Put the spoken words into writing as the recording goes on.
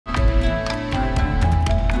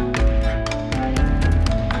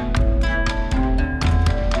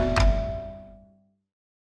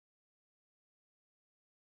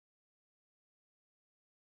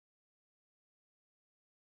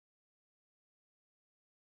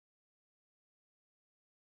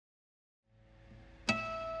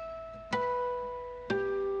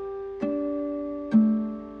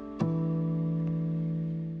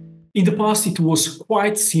in the past, it was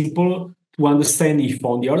quite simple to understand if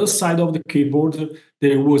on the other side of the keyboard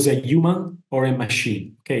there was a human or a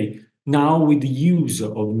machine. Okay. Now, with the use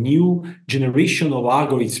of new generation of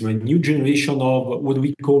algorithms, a new generation of what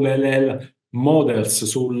we call LL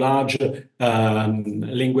models, so large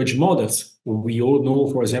language models. We all know,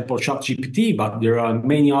 for example, ChatGPT, but there are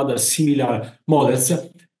many other similar models.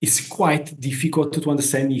 It's quite difficult to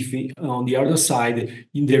understand if on the other side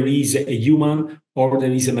there is a human or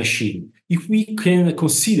there is a machine. If we can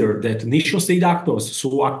consider that nation-state actors,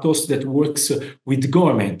 so actors that works with the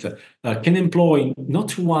government, can employ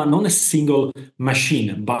not a single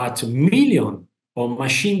machine, but million of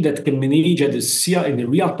machines that can manage in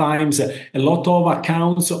real times a lot of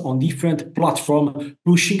accounts on different platforms,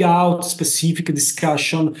 pushing out specific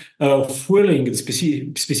discussion, fueling the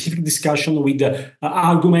specific discussion with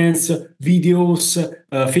arguments, videos,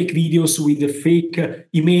 fake videos with the fake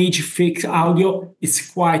image, fake audio.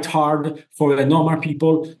 It's quite hard for the normal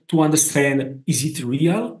people to understand, is it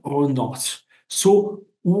real or not? So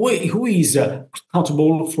who is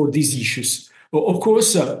accountable for these issues? Of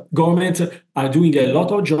course, governments are doing a lot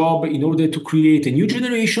of job in order to create a new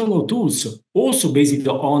generation of tools, also based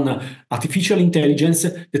on artificial intelligence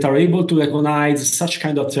that are able to recognize such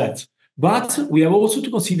kind of threats. But we have also to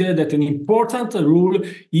consider that an important role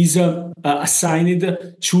is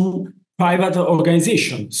assigned to private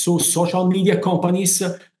organizations. So social media companies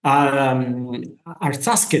are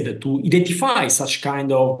tasked to identify such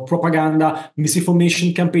kind of propaganda,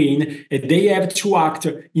 misinformation campaign, and they have to act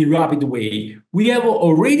in a rapid way. We have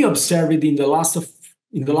already observed in the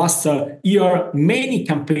last year many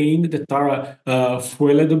campaigns that are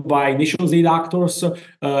fueled by nation-state actors,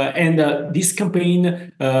 and this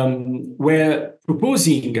campaign were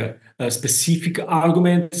proposing specific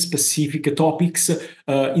arguments, specific topics.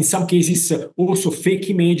 In some cases, also fake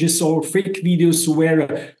images or fake videos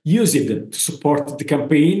were used to support the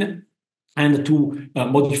campaign and to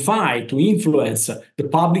modify, to influence the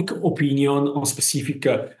public opinion on specific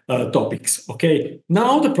topics. Okay.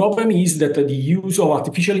 Now the problem is that the use of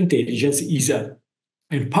artificial intelligence is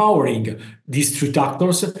empowering these threat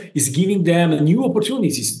actors, is giving them new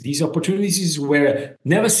opportunities. These opportunities were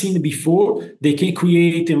never seen before. They can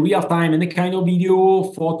create in real time any kind of video,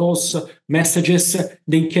 photos, messages.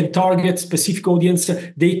 They can target specific audience.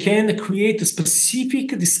 They can create a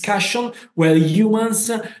specific discussion where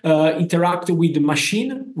humans interact with the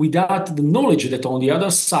machine without the knowledge that on the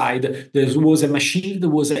other side there was a machine that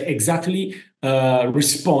was exactly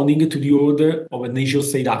responding to the order of a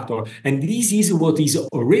nation-state actor. And this is what is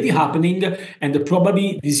already happening, and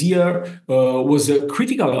probably this year was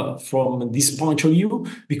critical from this point of view,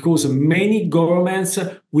 because many governments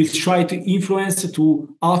will try to influence,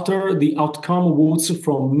 to alter the outcome of votes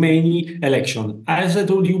from many elections. As I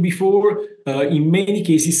told you before, in many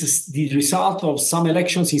cases, the result of some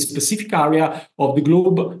elections in specific area of the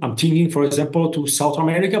globe, I'm thinking, for example, to South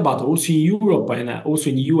America, but also in Europe and also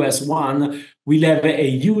in the US one, will have a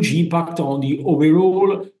huge impact on the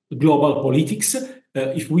overall global politics.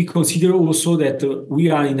 If we consider also that we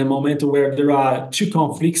are in a moment where there are two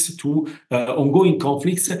ongoing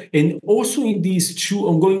conflicts, and also in these two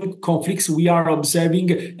ongoing conflicts, we are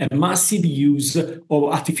observing a massive use of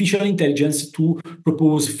artificial intelligence to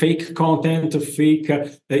propose fake content, fake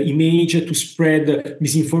image, to spread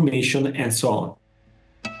misinformation, and so on.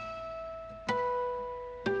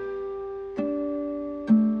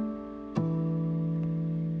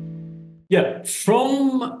 Yeah,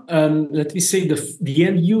 from, let me say, the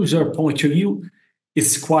end user point of view,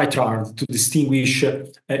 it's quite hard to distinguish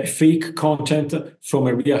fake content from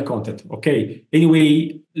a real content. Okay.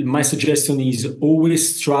 Anyway, my suggestion is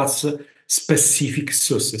always trust specific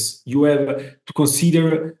sources. You have to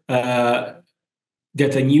consider that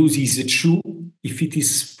a news is true if it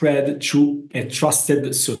is spread through a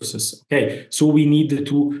trusted sources. Okay. So we need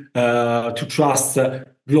to trust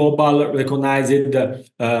global recognized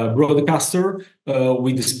broadcaster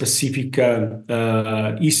with specific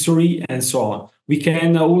history and so on. We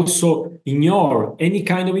can also ignore any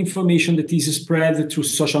kind of information that is spread through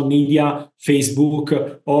social media,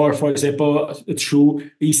 Facebook, or, for example,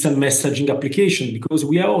 through instant messaging application, because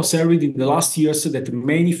we have observed in the last years that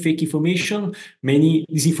many fake information, many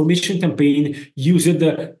disinformation campaign used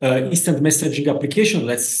instant messaging application.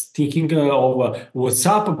 Let's thinking of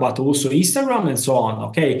WhatsApp, but also Instagram and so on.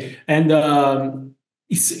 Okay, and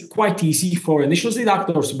it's quite easy for nation-state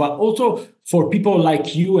actors, but also for people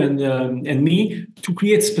like you and me, to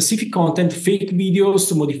create specific content, fake videos,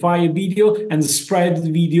 to modify a video and spread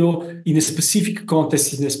the video in a specific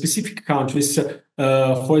context, in a specific countries,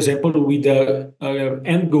 for example, with the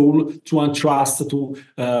end goal to untrust, to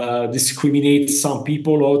discriminate some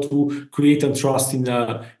people, or to create untrust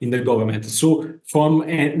in the government. So from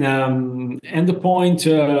an endpoint,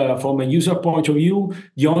 from a user point of view,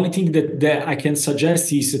 the only thing that I can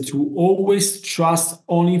suggest is to always trust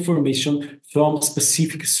only information from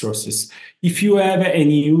specific sources. If you have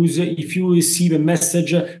any news, if you receive a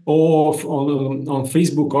message or on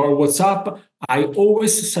Facebook or WhatsApp, I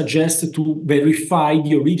always suggest to verify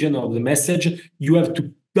the origin of the message. You have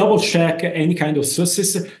to double check any kind of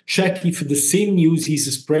sources, check if the same news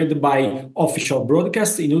is spread by official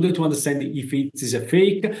broadcast in order to understand if it is a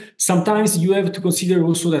fake. Sometimes you have to consider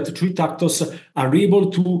also that threat actors are able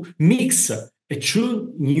to mix a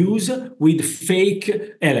true news with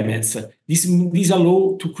fake elements. This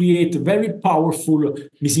allows to create very powerful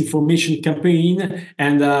misinformation campaign,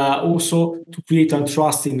 and also to create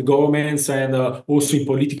untrust in governments and also in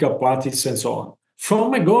political parties and so on.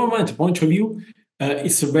 From a government point of view,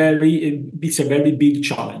 it's a very big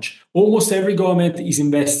challenge. Almost every government is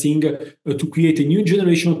investing to create a new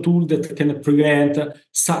generation tool that can prevent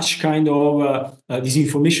such kind of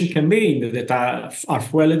disinformation campaign that are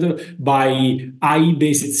fueled by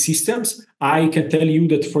AI-based systems. I can tell you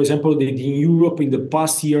that, for example, that in Europe in the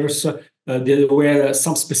past years, there were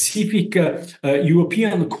some specific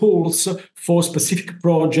European calls for specific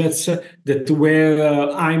projects that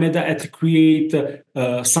were aimed at create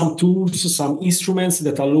some tools, some instruments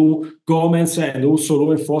that allow governments and also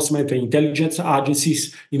law enforcement and intelligence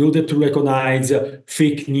agencies in order to recognize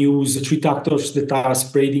fake news, threat actors that are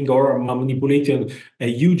spreading or manipulating a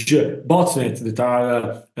huge botnet that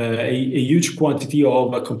are a huge quantity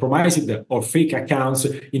of compromised or fake accounts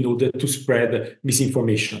in order to spread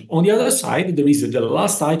misinformation. On the other side, there is the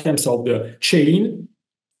last items of the chain,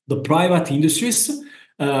 the private industries.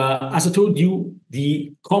 As I told you,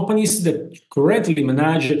 the companies that currently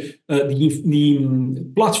manage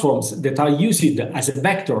the platforms that are used as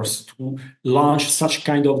vectors to launch such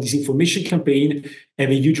kind of disinformation campaign have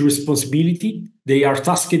a huge responsibility. They are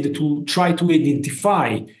tasked to try to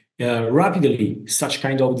identify rapidly such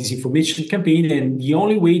kind of disinformation campaign, and the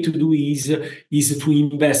only way to do is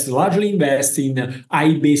to largely invest in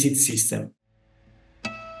AI-based system.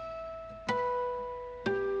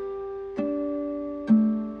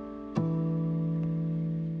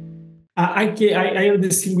 I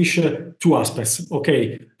distinguish two aspects.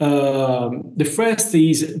 Okay, the first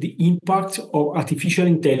is the impact of artificial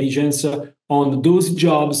intelligence on those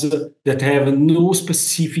jobs that have no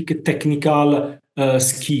specific technical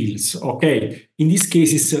skills. Okay, in these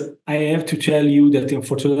cases, I have to tell you that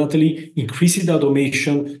unfortunately, increased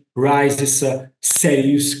automation raises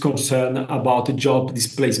serious concern about job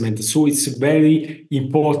displacement. So it's very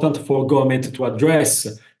important for government to address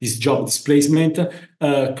this job displacement,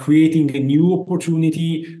 creating a new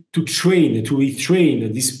opportunity to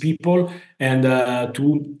retrain these people, and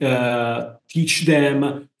to teach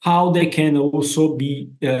them how they can also be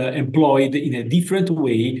employed in a different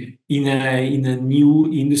way in a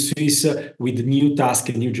new industries with new tasks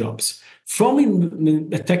and new jobs. From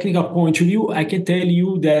a technical point of view, I can tell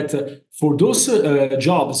you that for those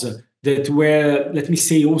jobs that were, let me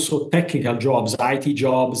say, also technical jobs, IT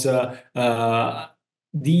jobs,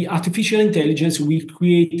 the artificial intelligence will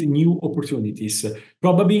create new opportunities.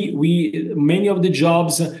 Probably many of the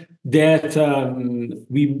jobs that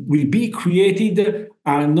will be created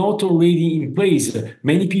are not already in place.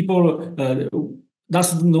 Many people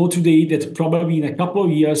doesn't know today that probably in a couple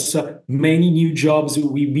of years, many new jobs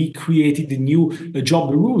will be created, new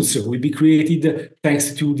job rules will be created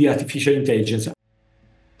thanks to the artificial intelligence.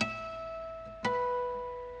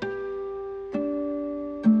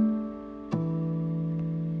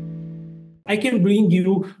 I can bring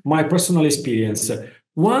you my personal experience.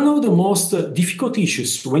 One of the most difficult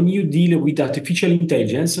issues when you deal with artificial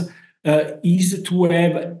intelligence is to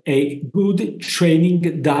have a good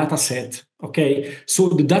training data set. Okay, so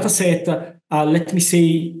the data set, let me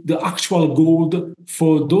say, the actual gold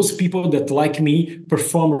for those people that, like me,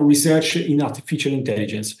 perform research in artificial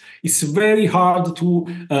intelligence. It's very hard to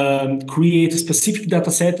create a specific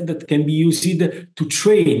data set that can be used to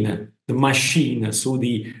train the machine, so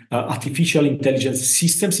the artificial intelligence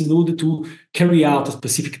systems, in order to carry out a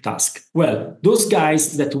specific task. Well, those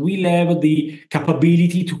guys that will have the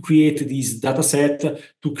capability to create this data set,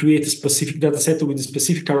 to create a specific data set with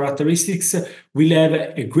specific characteristics, will have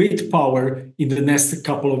a great power in the next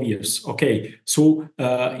couple of years. Okay, so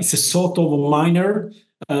it's a sort of a miner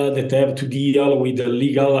that have to deal with the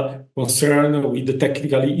legal concern, with the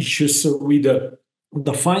technical issues, with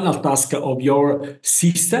the final task of your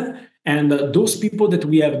system. And those people that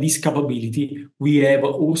we have this capability, we have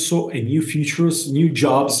also a new futures, new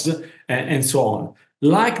jobs, and so on.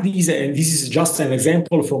 Like this, and this is just an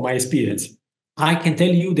example from my experience. I can tell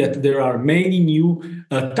you that there are many new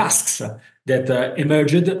tasks that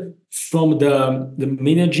emerged from the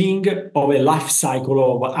managing of a life cycle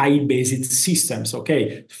of AI-based systems,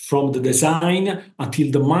 okay, from the design until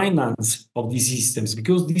the maintenance of these systems,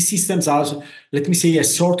 because these systems are, let me say, a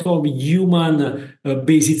sort of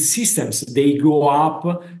human-based systems. They grow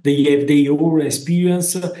up, they have their own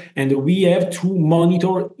experience, and we have to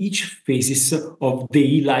monitor each phases of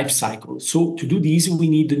their life cycle. So to do this, we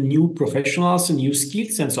need new professionals, new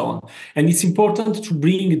skills, and so on. And it's important to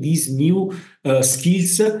bring these new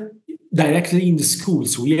skills directly in the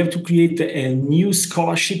schools. We have to create new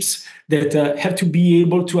scholarships that have to be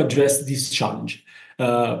able to address this challenge.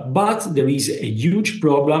 But there is a huge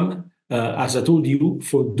problem, as I told you,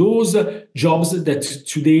 for those jobs that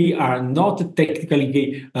today are not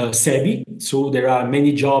technically savvy. So there are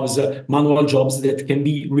many jobs, manual jobs, that can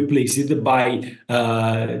be replaced by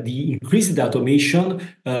the increased automation,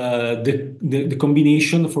 the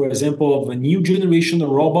combination, for example, of a new generation of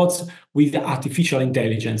robots with artificial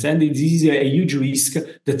intelligence. And this is a huge risk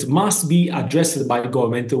that must be addressed by the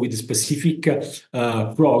government with specific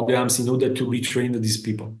programs in order to retrain these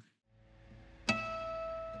people.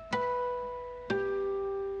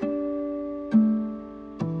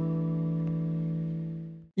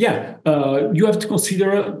 Yeah, you have to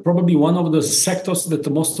consider probably one of the sectors that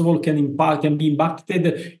most of all can be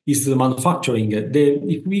impacted is the manufacturing.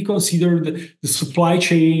 If we consider the supply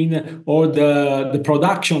chain or the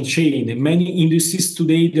production chain, in many industries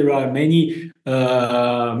today there are many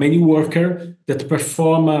workers that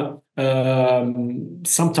perform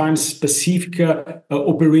sometimes specific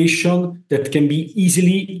operation that can be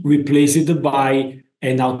easily replaced by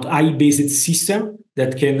an AI-based system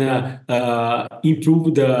that can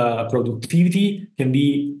improve the productivity, can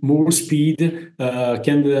be more speed,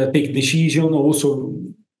 can take decision, also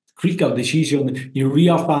critical decision in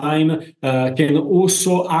real time, can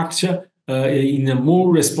also act in a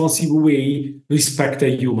more responsive way, respect a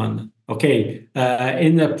human. Okay,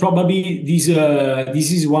 and probably this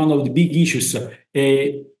is one of the big issues.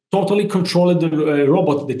 A totally controlled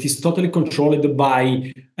robot that is totally controlled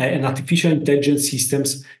by an artificial intelligence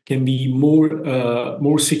systems can be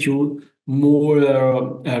more secure, more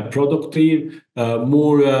productive,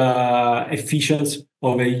 more efficient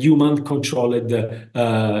of a human controlled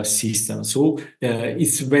system. So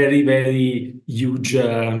it's very huge.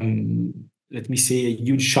 Let me say a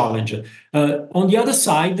huge challenge. On the other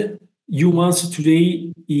side, humans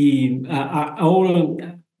today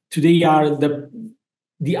are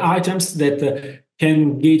the items that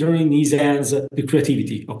can gather in his hands the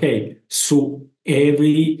creativity. Okay, so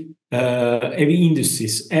every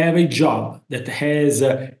industries, every job that has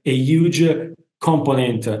a huge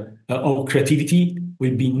component of creativity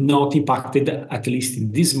will be not impacted, at least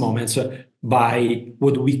in these moments, by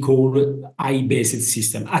what we call AI-based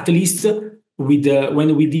system. At least with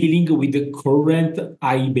when we're dealing with the current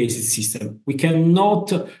AI-based system, we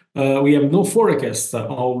cannot. We have no forecast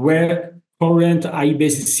of where current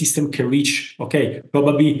AI-based system can reach. Okay,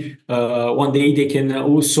 probably one day they can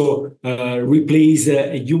also replace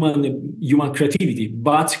human creativity.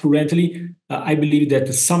 But currently, I believe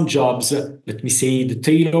that some jobs, let me say the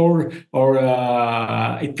tailor or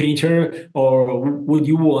a painter or what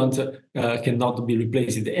you want, cannot be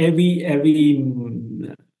replaced.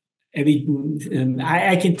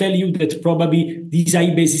 I can tell you that probably this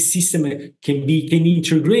AI-based system can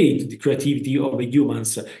integrate the creativity of the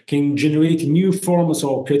humans, can generate new forms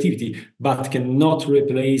of creativity, but cannot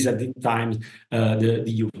replace at the time the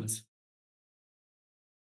humans.